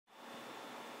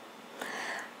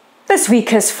This week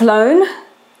has flown.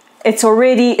 It's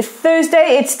already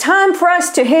Thursday. It's time for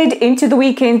us to head into the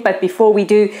weekend. But before we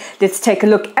do, let's take a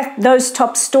look at those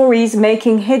top stories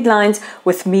making headlines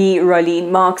with me, Rolene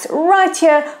Marks, right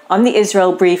here on the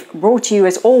Israel Brief, brought to you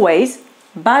as always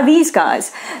by these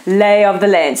guys, lay of the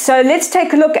land. So let's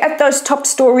take a look at those top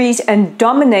stories and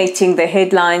dominating the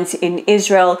headlines in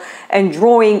Israel and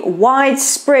drawing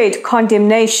widespread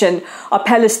condemnation of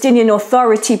Palestinian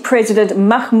Authority President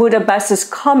Mahmoud Abbas's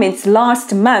comments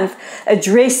last month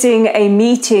addressing a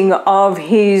meeting of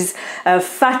his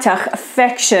Fatah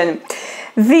faction.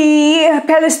 The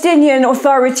Palestinian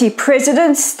Authority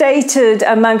president stated,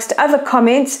 amongst other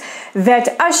comments,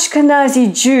 that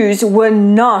Ashkenazi Jews were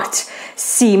not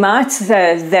Semites,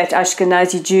 that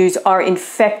Ashkenazi Jews are in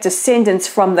fact descendants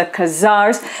from the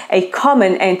Khazars, a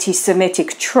common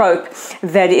anti-Semitic trope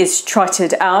that is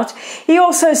trotted out. He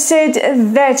also said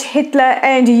that Hitler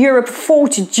and Europe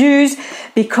fought Jews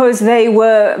because they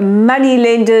were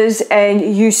moneylenders and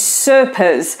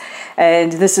usurpers.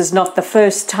 And this is not the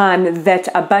first time that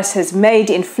Abbas has made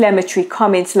inflammatory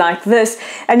comments like this.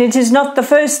 And it is not the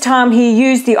first time he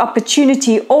used the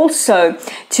opportunity also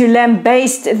to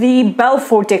lambaste the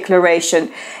Balfour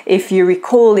Declaration. If you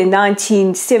recall, in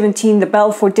 1917, the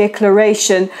Balfour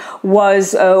Declaration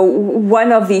was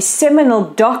one of the seminal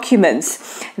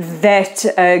documents that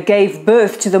gave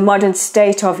birth to the modern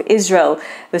state of Israel.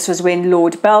 This was when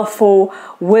Lord Balfour,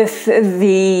 with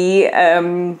the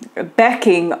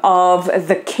backing of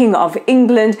the King of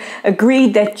England,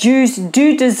 agreed that Jews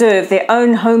do deserve their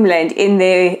own homeland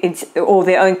or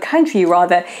their own country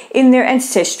rather, in their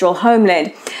ancestral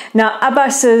homeland. Now,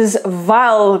 Abbas's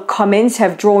vile comments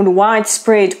have drawn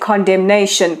widespread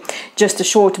condemnation. Just a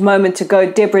short moment ago,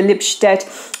 Deborah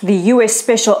Lipstadt, the US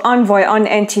Special Envoy on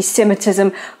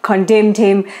Anti-Semitism, condemned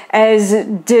him, as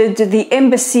did the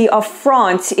Embassy of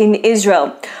France in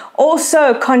Israel.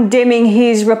 Also condemning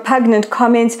his repugnant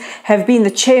comments have been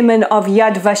the chairman of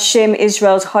Yad Vashem,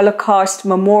 Israel's Holocaust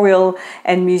Memorial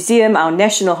and Museum, our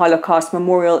National Holocaust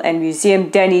Memorial and Museum,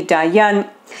 Danny Dayan,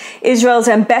 Israel's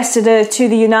ambassador to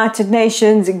the United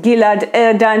Nations, Gilad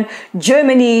Erdan,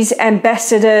 Germany's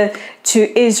ambassador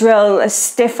to Israel,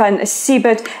 Stefan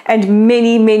Siebert, and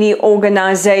many, many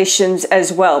organizations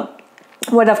as well.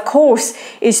 What, of course,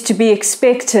 is to be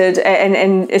expected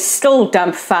and is still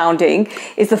dumbfounding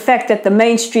is the fact that the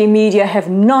mainstream media have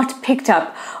not picked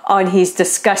up on his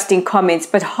disgusting comments.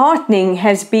 But heartening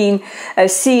has been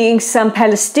seeing some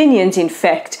Palestinians, in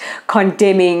fact,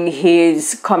 condemning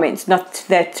his comments. Not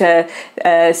that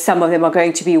some of them are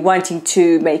going to be wanting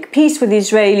to make peace with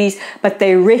Israelis, but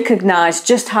they recognize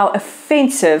just how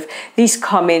offensive these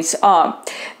comments are.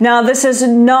 Now, this is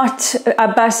not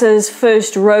Abbas's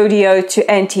first rodeo to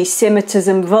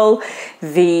anti-Semitismville.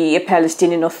 The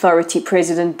Palestinian Authority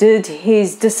president did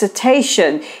his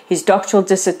dissertation, his doctoral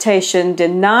dissertation,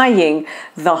 denying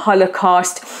the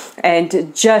Holocaust,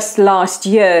 and just last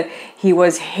year he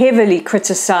was heavily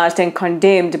criticized and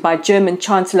condemned by German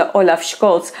Chancellor Olaf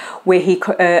Scholz, where he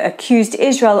accused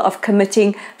Israel of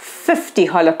committing 50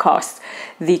 Holocausts.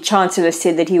 The Chancellor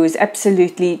said that he was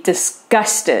absolutely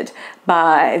disgusted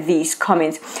by these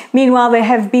comments. Meanwhile, there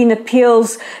have been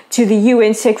appeals to the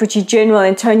UN Secretary General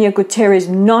Antonio Guterres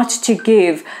not to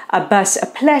give Abbas a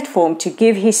platform to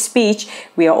give his speech.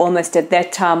 We are almost at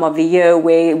that time of the year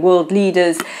where world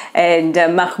leaders and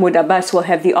Mahmoud Abbas will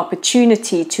have the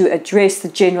opportunity to address the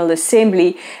General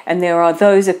Assembly, and there are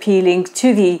those appealing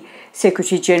to the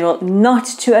Secretary General not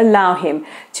to allow him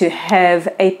to have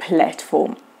a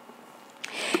platform.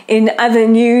 In other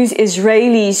news,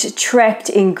 Israelis trapped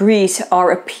in Greece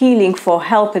are appealing for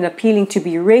help and appealing to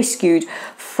be rescued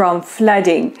from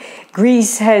flooding.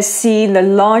 Greece has seen the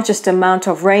largest amount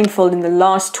of rainfall in the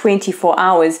last 24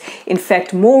 hours. In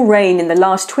fact, more rain in the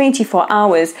last 24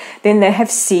 hours than they have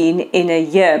seen in a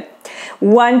year.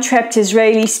 One trapped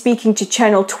Israeli speaking to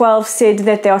Channel 12 said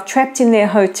that they are trapped in their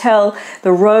hotel,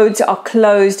 the roads are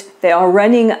closed, they are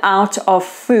running out of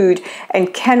food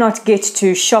and cannot get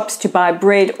to shops to buy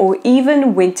bread or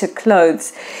even winter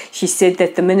clothes. She said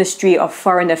that the Ministry of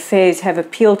Foreign Affairs have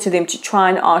appealed to them to try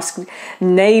and ask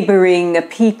neighboring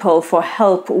people for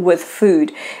help with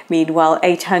food. Meanwhile,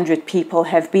 800 people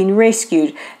have been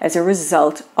rescued as a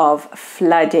result of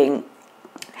flooding.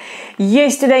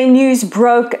 Yesterday, news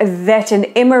broke that an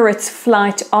Emirates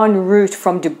flight en route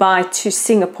from Dubai to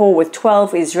Singapore with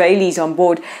 12 Israelis on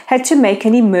board had to make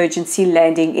an emergency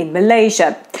landing in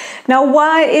Malaysia. Now,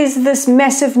 why is this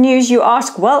massive news, you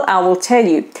ask? Well, I will tell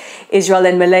you. Israel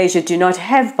and Malaysia do not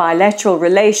have bilateral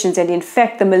relations, and in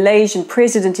fact, the Malaysian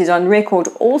president is on record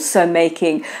also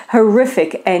making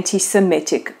horrific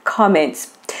anti-Semitic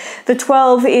comments. The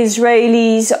 12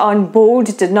 Israelis on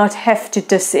board did not have to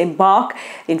disembark.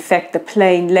 In fact, the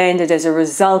plane landed as a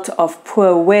result of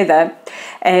poor weather.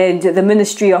 And the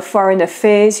Ministry of Foreign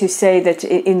Affairs, who say that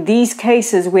in these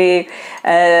cases where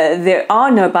there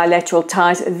are no bilateral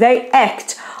ties, they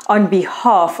act on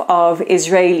behalf of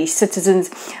Israeli citizens,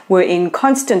 were in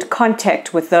constant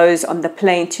contact with those on the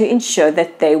plane to ensure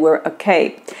that they were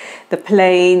okay. The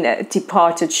plane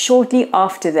departed shortly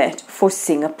after that for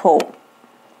Singapore.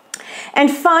 And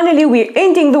finally, we're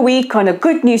ending the week on a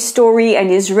good news story. An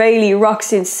Israeli rock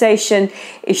sensation,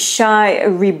 Ishai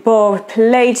Ribo,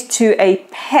 played to a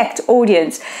packed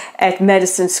audience at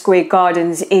Madison Square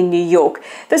Gardens in New York.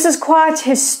 This is quite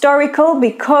historical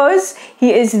because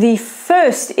he is the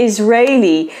first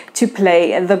Israeli to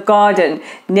play the Garden.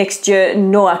 Next year,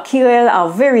 Noah Kirel, our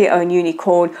very own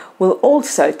unicorn, will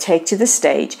also take to the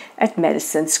stage at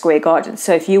Madison Square Garden.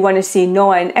 So if you want to see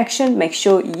Noah in action, make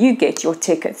sure you get your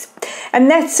tickets. And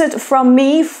that's it from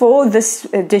me for this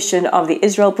edition of the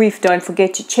Israel Brief. Don't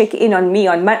forget to check in with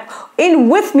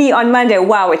me on Monday.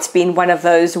 Wow, it's been one of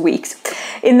those weeks.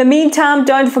 In the meantime,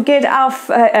 don't forget our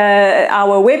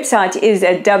website is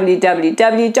at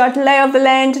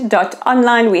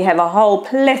www.layoftheland.online. We have a whole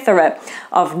plethora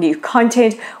of new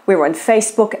content. We're on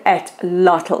Facebook at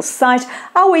Lottle Site.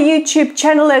 Our YouTube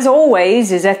channel, as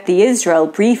always, is at the Israel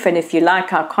Brief. And if you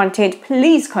like our content,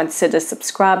 please consider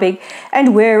subscribing.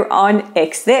 And we're on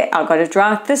X there. I got it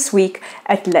right this week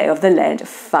at Lay of the Land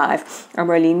 5. I'm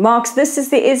Rolene Marks. This is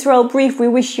the Israel Brief. We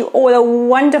wish you all a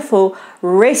wonderful,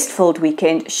 restful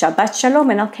weekend. Shabbat Shalom,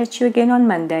 and I'll catch you again on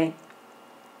Monday.